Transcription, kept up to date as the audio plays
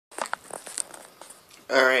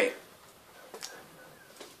Alright.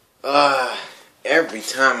 Every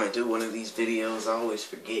time I do one of these videos, I always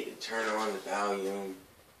forget to turn on the volume.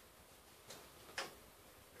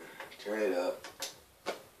 Turn it up.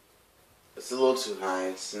 It's a little too high.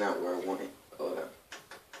 It's not where I want it. Hold up.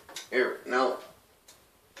 Here, no.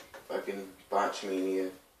 Fucking botch media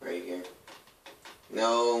right here.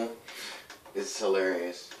 No. It's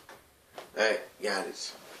hilarious. Alright, got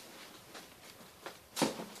it.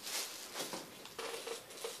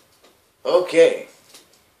 Okay.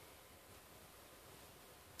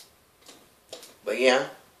 But yeah.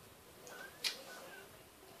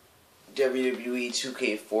 WWE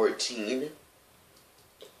 2K14.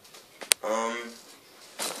 Hold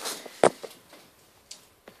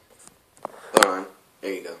on.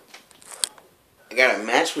 There you go. I got a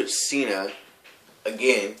match with Cena.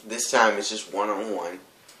 Again, this time it's just one-on-one.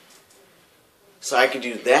 So I could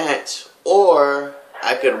do that, or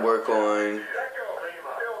I could work on...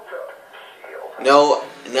 No,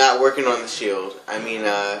 not working on the Shield. I mean,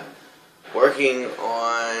 working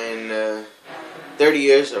on 30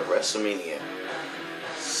 years of WrestleMania.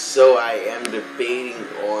 So I am debating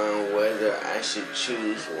on whether I should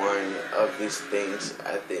choose one of these things.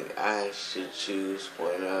 I think I should choose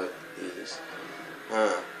one of these.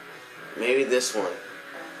 Maybe this one.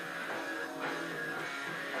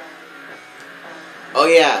 Oh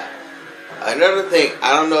yeah. Another thing,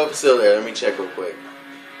 I don't know if it's still there. Let me check real quick.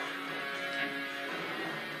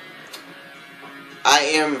 I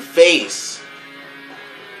am face.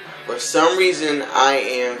 For some reason, I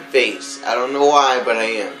am face. I don't know why, but I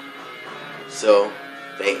am. So,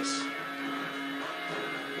 face.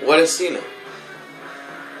 What is Cena?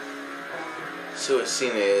 See what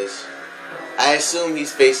Cena is. I assume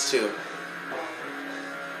he's face too.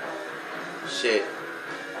 Shit.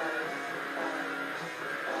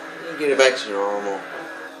 Let me get it back to normal.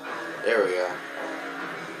 There we go.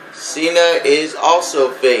 Cena is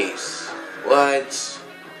also face. What?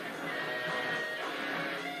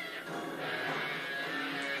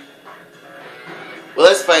 Well,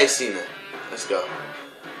 let's fight Cena. Let's go.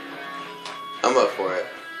 I'm up for it.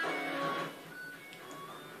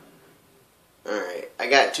 Alright. I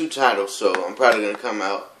got 2 titles, so I'm probably going to come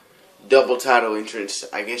out double title entrance.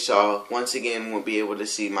 I guess y'all, once again, will be able to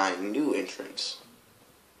see my new entrance.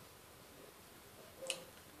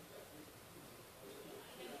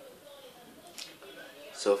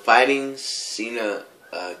 So, fighting Cena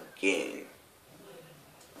again.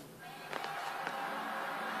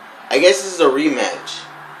 I guess this is a rematch.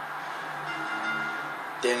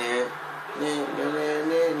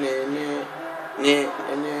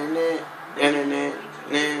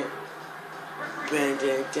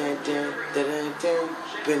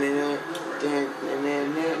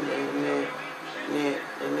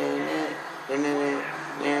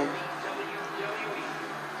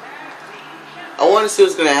 I want to see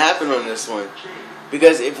what's going to happen on this one.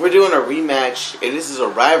 Because if we're doing a rematch, and this is a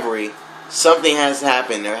rivalry, something has to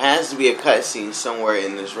happen. There has to be a cutscene somewhere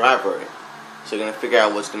in this rivalry. So we're going to figure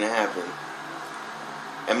out what's going to happen.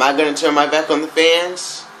 Am I going to turn my back on the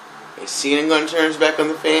fans? Is Cena going to turn his back on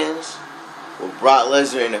the fans? Will Brock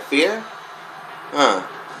Lesnar interfere?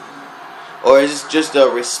 Or is this just a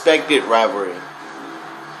respected rivalry?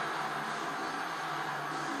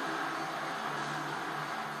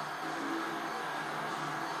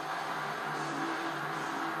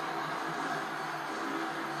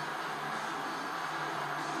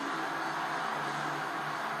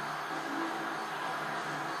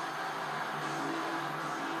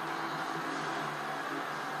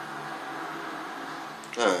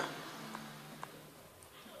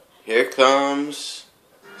 Here comes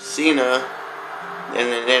Cena.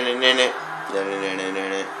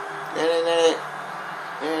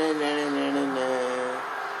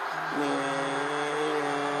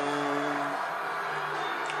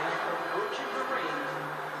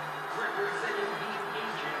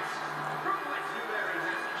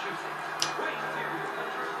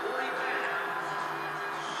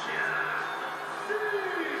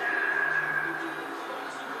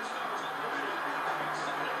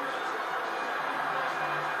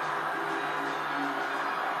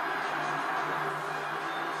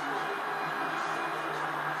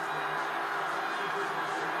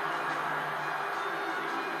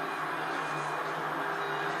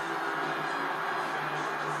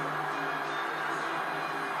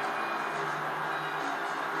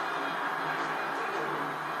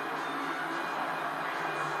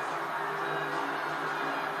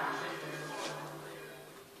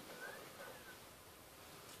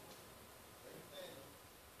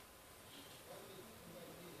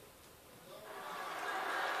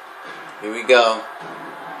 Here we go.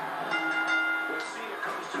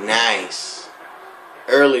 Nice.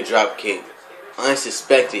 Early drop kick.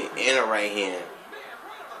 Unsuspected. And a right hand.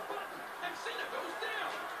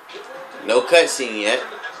 No cutscene yet.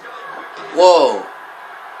 Whoa.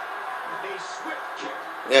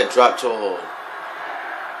 Yeah, drop toe hold.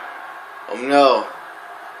 Oh no.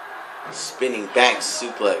 Spinning back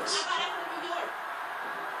suplex.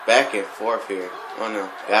 Back and forth here. Oh no.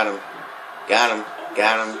 Got him. Got him.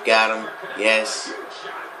 Got him. Got him. Yes.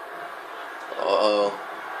 Uh-oh.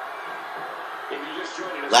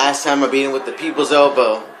 Last time I beat him with the people's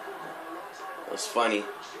elbow. It was funny.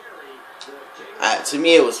 To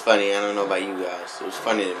me it was funny. I don't know about you guys. It was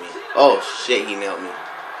funny to me. Oh shit, he nailed me.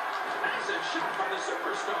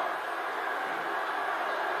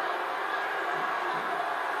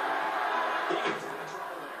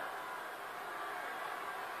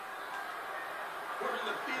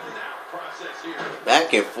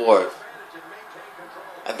 Back and forth.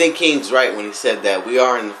 I think King's right when he said that we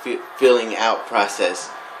are in the feeling out process,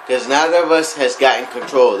 because neither of us has gotten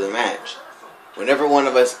control of the match. Whenever one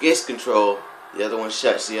of us gets control, the other one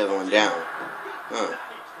shuts the other one down.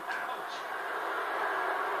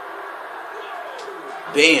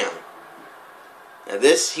 Bam. Now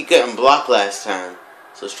this he couldn't block last time,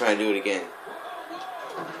 so let's try and do it again.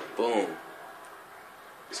 Boom.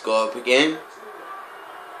 Let's go up again.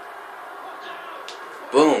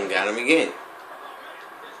 Boom, got him again.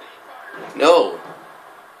 No.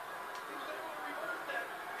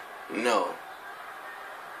 No.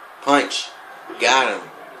 Punch. Got him.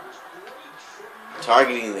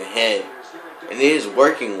 Targeting the head. And it is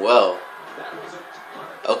working well.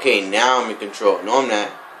 Okay, now I'm in control. No, I'm not.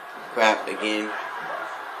 Crap, again.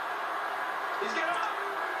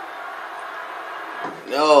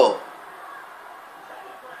 No.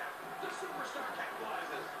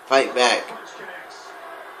 Fight back.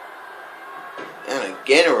 And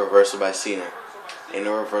again a reversal by Cena. And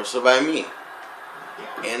a reversal by me.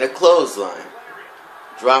 And a clothesline.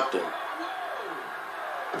 Dropped him.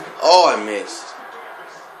 Oh, I missed.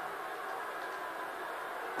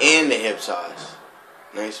 And the hip toss.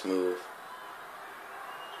 Nice move.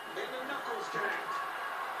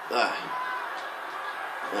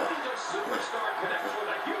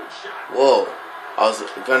 Whoa. I was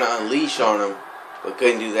gonna unleash on him, but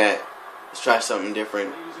couldn't do that. Let's try something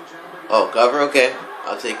different. Oh, cover? Okay.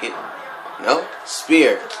 I'll take it. No?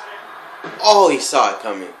 Spear. Oh, he saw it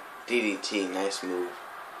coming. DDT. Nice move.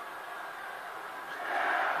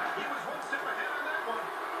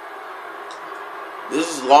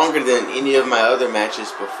 This is longer than any of my other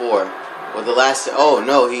matches before. Well, the last... Oh,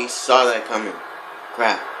 no. He saw that coming.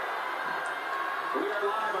 Crap.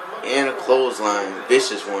 And a clothesline.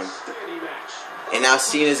 Vicious one. And now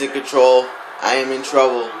Cena's in control. I am in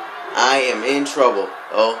trouble. I am in trouble.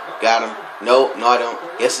 Oh, got him. No, I don't.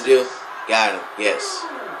 Yes, I do. Got him. Yes.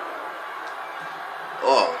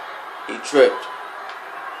 Oh, he tripped.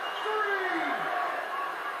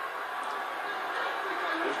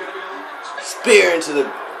 Spear into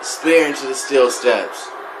the steel steps.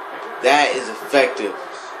 That is effective.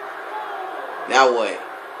 Now what?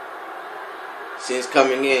 Cena's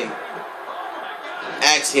coming in.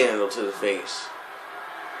 Axe handle to the face.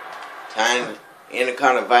 Time.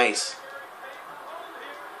 Anaconda Vice.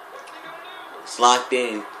 It's locked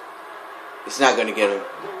in. It's not gonna get him.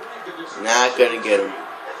 Not gonna get him.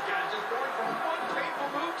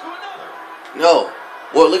 No.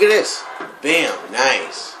 Well, look at this. Bam.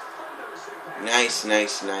 Nice.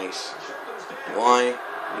 Nice. One.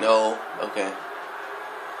 No. Okay.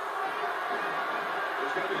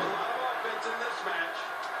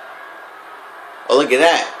 Oh, look at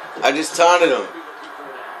that. I just taunted him.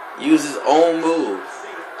 Use his own move.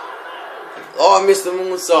 Oh, I missed the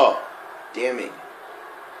moonsault. Damn it.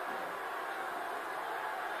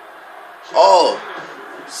 Oh,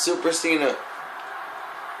 Super Cena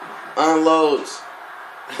unloads.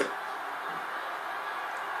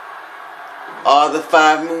 All the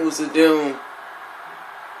 5 moves of doom.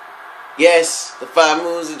 Yes, the 5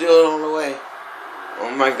 moves of doom on the way.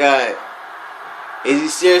 Oh my God. Is he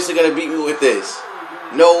seriously gonna beat me with this?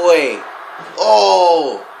 No way.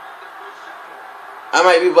 Oh. I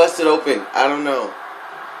might be busted open. I don't know.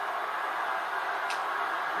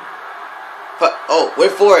 Oh,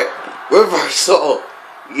 wait for it. Reversal.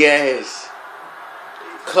 Yes.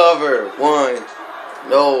 Cover. 1.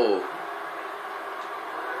 No.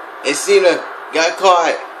 And Cena got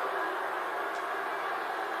caught.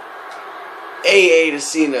 AA to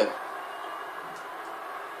Cena.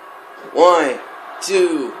 1,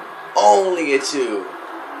 2. Only a 2.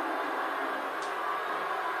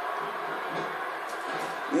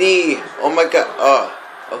 Knee. Oh my God. Oh.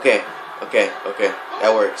 Okay.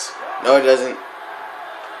 That works. No, it doesn't.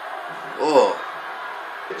 Oh.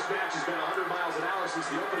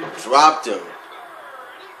 Dropped him.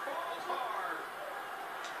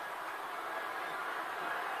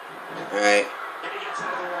 Alright.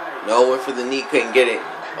 No, went for the knee, couldn't get it.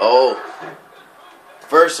 Oh.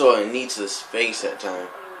 First saw a knee to his face that time.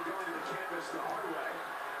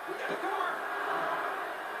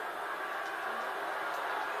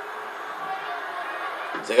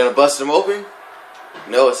 Is that gonna bust him open?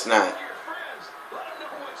 No, it's not.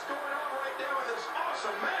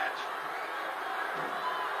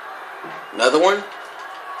 Another one?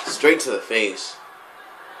 Straight to the face.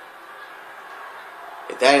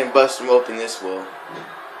 If that didn't bust him open, this will.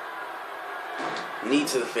 Knee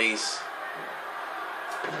to the face.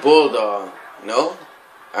 Bulldog. No?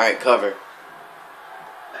 Alright, cover.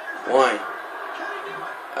 One.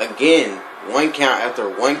 Again. One count after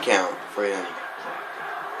one count for him.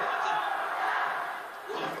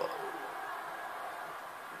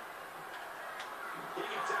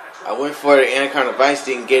 I went for the Anaconda Vice,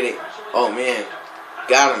 didn't get it. Oh man.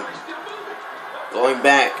 Got him. Going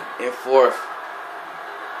back and forth.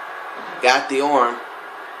 Got the arm.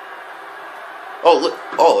 Oh look.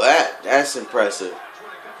 Oh, that's impressive.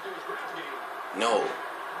 No.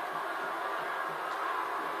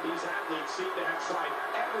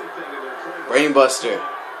 Brainbuster.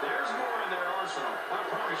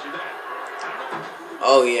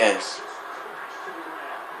 Oh yes.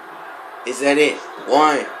 Is that it?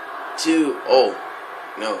 1, 2. Oh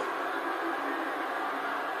no.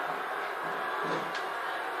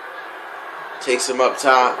 Takes him up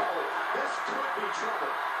top.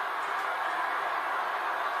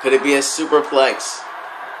 Could it be a superplex?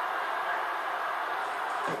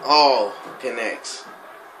 Oh, connects.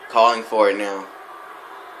 Calling for it now.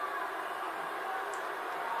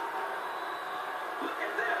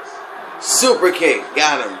 Super kick.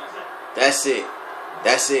 Got him. That's it.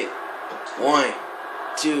 That's it. 1,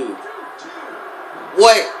 2.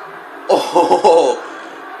 What? Oh,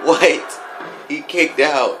 what? He kicked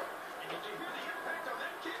out.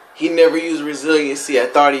 He never used resiliency. I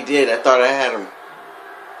thought he did. I thought I had him.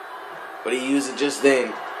 But he used it just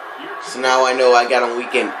then. So now I know I got him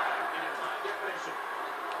weakened.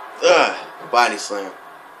 Ugh. Body slam.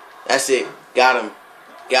 That's it. Got him.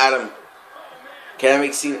 Got him. Can I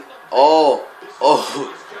make Cena? Oh.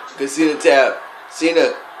 Oh. Good Cena tap.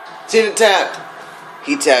 Cena. Cena tapped.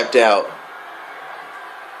 He tapped out.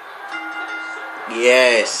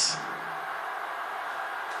 Yes.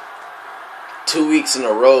 2 weeks in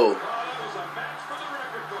a row.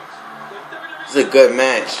 This is a good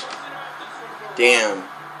match. Damn.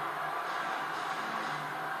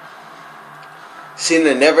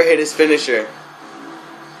 Cena never hit his finisher.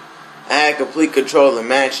 I had complete control of the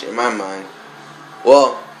match in my mind.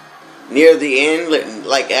 Well, near the end,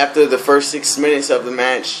 like after the first 6 minutes of the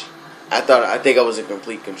match, I think I was in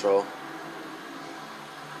complete control.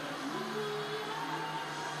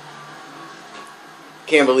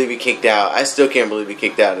 Can't believe he kicked out. I still can't believe he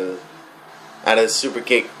kicked out of the super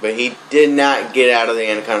kick, but he did not get out of the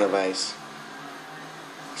Anaconda Vice.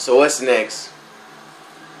 So what's next?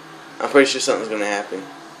 I'm pretty sure something's gonna happen.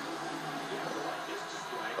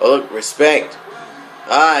 Oh look, respect.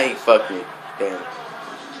 Ah, he fucked me. Damn.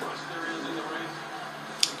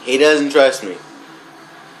 He doesn't trust me.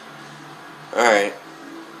 Alright.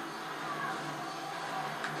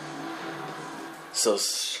 So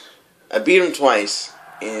I beat him twice,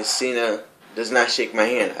 and Cena does not shake my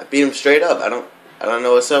hand. I beat him straight up. I don't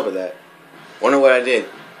know what's up with that. Wonder what I did.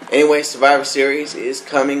 Anyway, Survivor Series is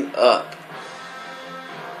coming up.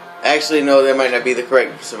 Actually, no, that might not be the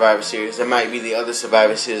correct Survivor Series. That might be the other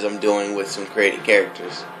Survivor Series I'm doing with some created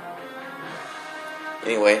characters.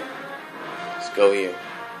 Anyway, let's go here.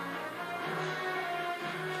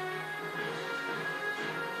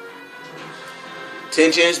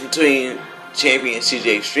 Tensions between champion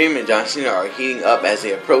CJ Extreme and John Cena are heating up as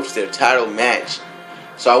they approach their title match.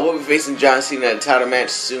 So I will be facing John Cena in a title match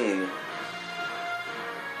soon.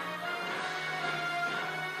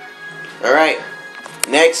 Alright,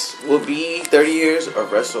 next will be 30 years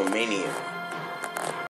of WrestleMania.